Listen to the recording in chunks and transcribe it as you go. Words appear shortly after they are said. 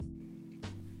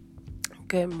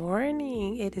Good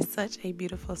morning. It is such a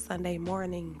beautiful Sunday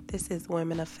morning. This is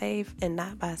Women of Faith and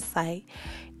Not by Sight.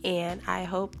 And I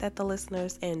hope that the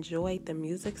listeners enjoyed the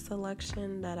music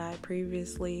selection that I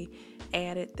previously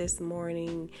added this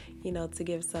morning, to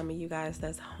give some of you guys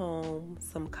that's home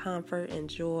some comfort and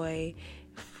joy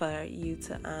for you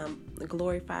to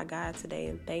glorify God today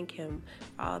and thank Him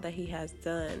for all that He has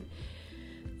done.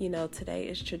 Today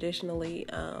is traditionally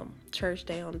church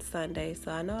day on Sunday.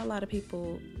 So I know a lot of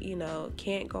people,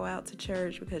 can't go out to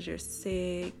church because you're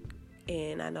sick.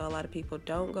 And I know a lot of people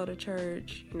don't go to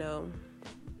church,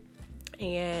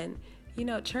 And,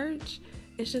 church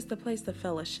is just a place to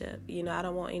fellowship. I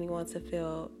don't want anyone to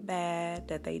feel bad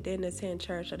that they didn't attend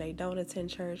church or they don't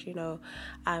attend church.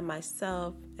 I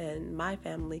myself and my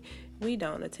family, we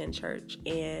don't attend church.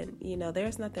 And,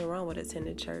 there's nothing wrong with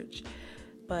attending church.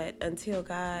 But until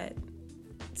God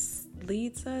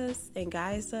leads us and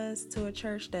guides us to a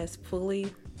church that's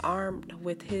fully armed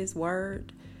with His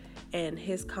word and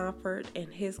His comfort and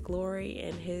His glory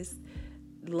and His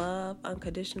love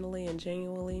unconditionally and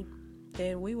genuinely,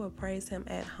 then we will praise Him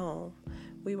at home.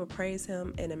 We will praise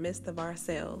Him in the midst of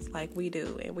ourselves like we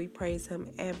do, and we praise Him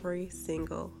every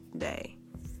single day.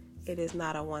 It is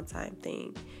not a one-time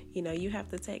thing. You have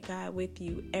to take God with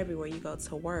you everywhere you go,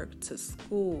 to work, to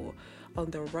school, on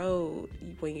the road,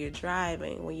 when you're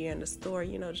driving, when you're in the store.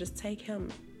 Just take Him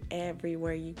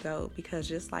everywhere you go, because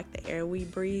just like the air we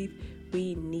breathe,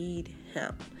 we need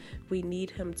Him. We need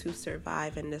Him to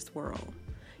survive in this world.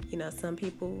 Some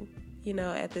people,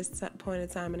 at this point in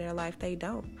time in their life, they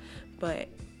don't. But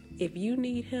if you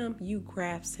need Him, you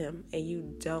grasp Him and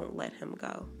you don't let Him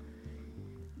go.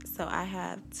 So I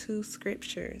have two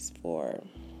scriptures for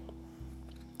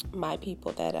my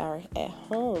people that are at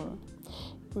home.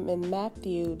 In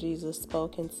Matthew, Jesus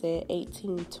spoke and said,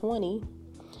 18:20,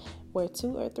 where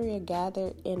 2 or 3 are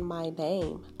gathered in my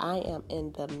name, I am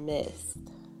in the midst.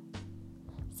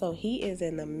 So He is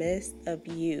in the midst of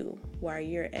you while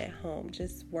you're at home.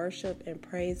 Just worship and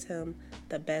praise Him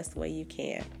the best way you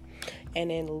can. And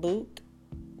in Luke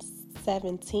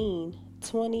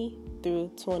 17:20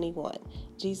 through 21,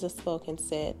 Jesus spoke and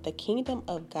said, the kingdom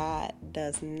of God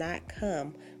does not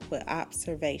come with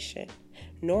observation,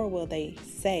 nor will they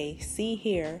say, see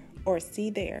here or see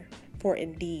there, for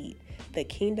indeed the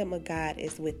kingdom of God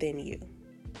is within you.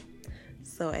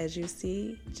 So as you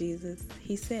see, Jesus,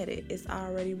 He said it's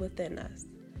already within us.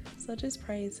 So just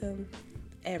praise Him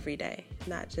every day,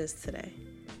 not just today.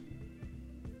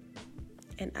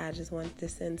 And I just wanted to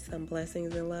send some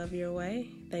blessings and love your way.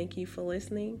 Thank you for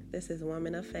listening. This is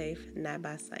Woman of Faith, Not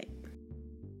by Sight.